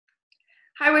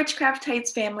Hi, Witchcraft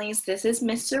Heights families. This is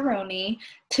Miss Cirone.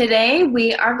 Today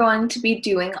we are going to be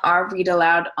doing our read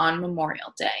aloud on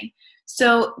Memorial Day.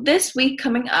 So this week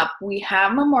coming up, we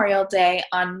have Memorial Day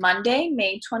on Monday,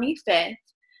 May 25th.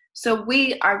 So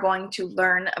we are going to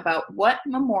learn about what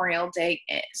Memorial Day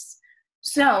is.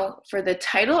 So for the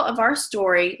title of our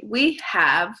story, we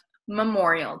have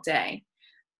Memorial Day.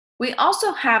 We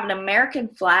also have an American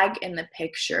flag in the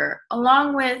picture,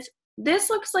 along with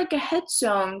this looks like a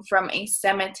headstone from a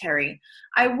cemetery.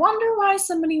 I wonder why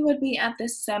somebody would be at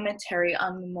this cemetery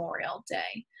on Memorial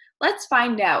Day. Let's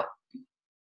find out.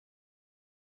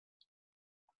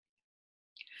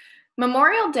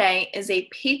 Memorial Day is a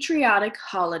patriotic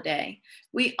holiday.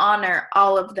 We honor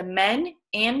all of the men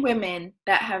and women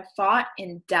that have fought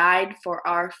and died for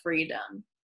our freedom.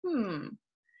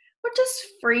 What does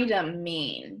freedom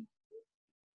mean?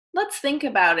 Let's think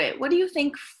about it. What do you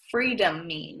think freedom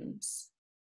means?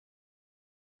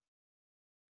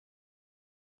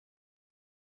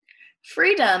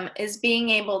 Freedom is being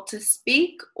able to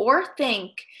speak or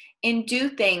think and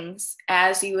do things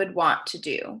as you would want to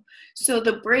do. So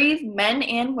the brave men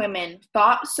and women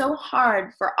fought so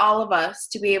hard for all of us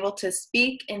to be able to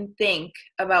speak and think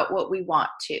about what we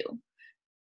want to.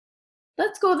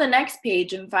 Let's go to the next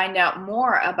page and find out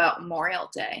more about Memorial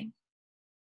Day.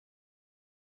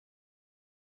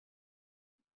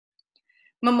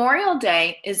 Memorial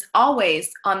Day is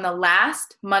always on the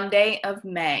last Monday of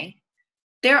May.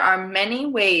 There are many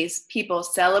ways people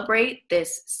celebrate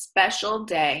this special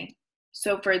day.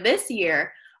 So for this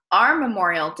year, our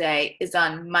Memorial Day is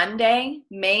on Monday,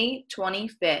 May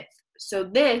 25th. So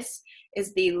this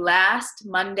is the last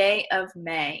Monday of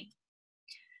May.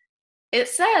 It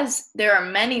says there are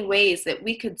many ways that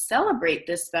we could celebrate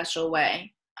this special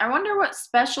way. I wonder what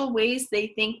special ways they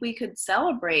think we could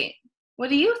celebrate. What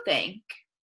do you think?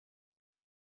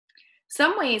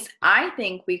 Some ways I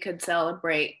think we could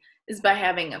celebrate is by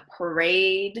having a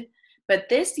parade, but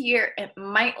this year it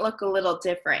might look a little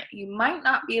different. You might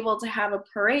not be able to have a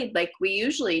parade like we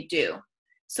usually do.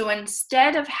 So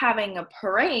instead of having a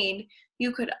parade,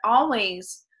 you could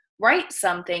always write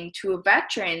something to a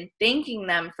veteran thanking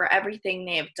them for everything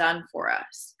they have done for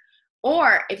us.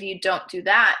 Or if you don't do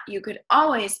that, you could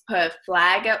always put a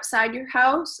flag outside your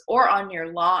house or on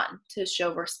your lawn to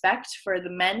show respect for the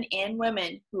men and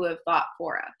women who have fought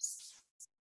for us.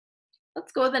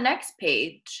 Let's go to the next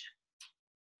page.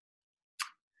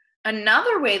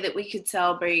 Another way that we could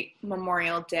celebrate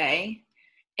Memorial Day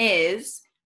is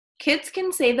kids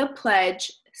can say the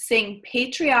pledge, sing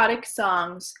patriotic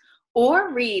songs,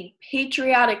 or read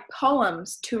patriotic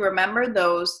poems to remember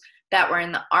those that were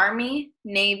in the Army,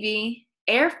 Navy,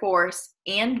 Air Force,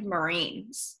 and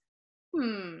Marines.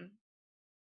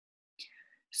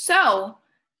 So,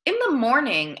 in the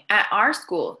morning at our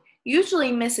school,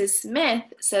 usually Mrs. Smith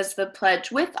says the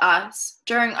pledge with us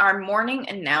during our morning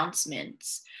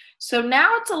announcements. So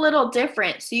now it's a little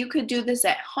different. So you could do this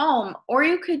at home, or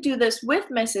you could do this with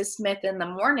Mrs. Smith in the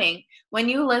morning when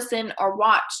you listen or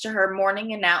watch to her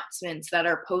morning announcements that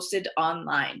are posted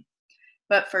online.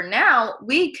 But for now,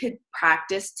 we could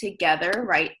practice together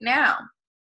right now.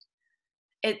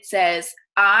 It says,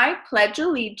 I pledge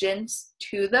allegiance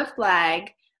to the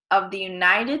flag of the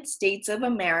United States of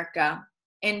America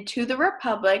and to the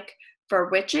republic for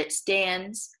which it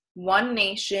stands, one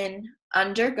nation,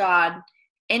 under God,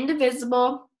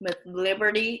 indivisible, with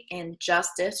liberty and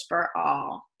justice for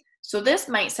all. So this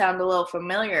might sound a little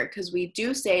familiar because we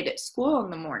do say it at school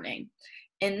in the morning.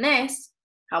 And this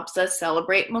helps us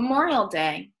celebrate Memorial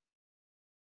Day.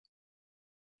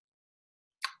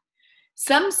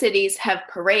 Some cities have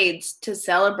parades to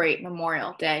celebrate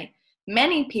Memorial Day.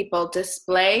 Many people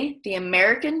display the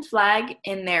American flag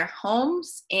in their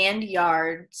homes and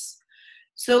yards.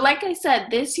 So like I said,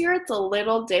 this year it's a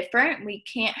little different. We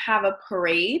can't have a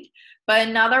parade, but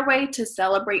another way to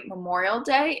celebrate Memorial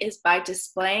Day is by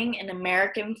displaying an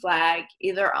American flag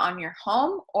either on your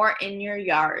home or in your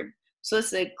yard. So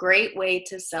it's a great way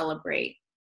to celebrate.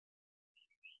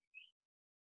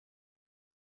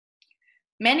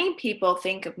 Many people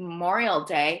think of Memorial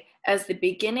Day as the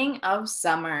beginning of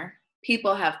summer.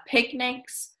 People have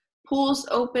picnics, pools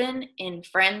open, and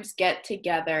friends get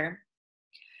together.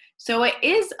 So it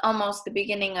is almost the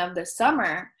beginning of the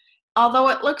summer. Although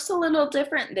it looks a little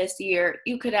different this year,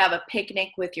 you could have a picnic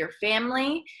with your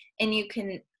family, and you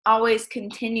can always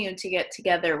continue to get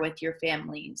together with your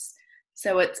families.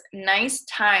 So it's a nice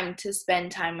time to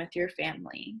spend time with your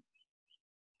family.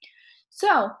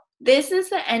 So this is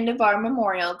the end of our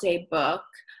Memorial Day book.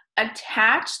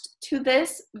 Attached to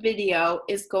this video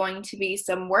is going to be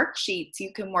some worksheets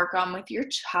you can work on with your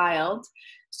child.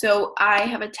 So I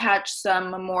have attached some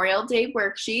Memorial Day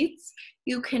worksheets.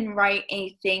 You can write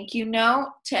a thank you note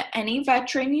to any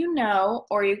veteran you know,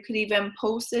 or you could even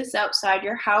post this outside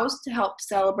your house to help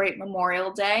celebrate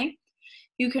Memorial Day.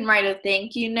 You can write a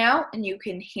thank you note and you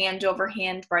can hand over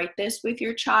hand write this with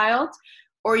your child,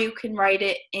 or you can write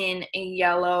it in a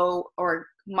yellow or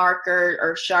marker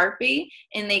or Sharpie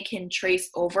and they can trace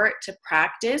over it to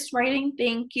practice writing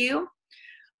thank you.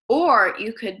 Or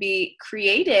you could be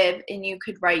creative and you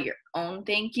could write your own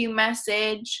thank you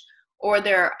message. Or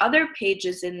there are other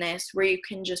pages in this where you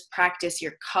can just practice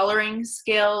your coloring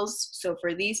skills. So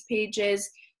for these pages,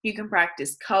 you can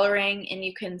practice coloring and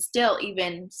you can still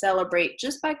even celebrate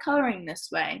just by coloring this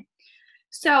way.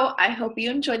 So I hope you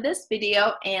enjoyed this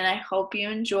video and I hope you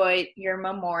enjoyed your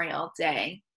Memorial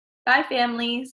Day. Bye, families.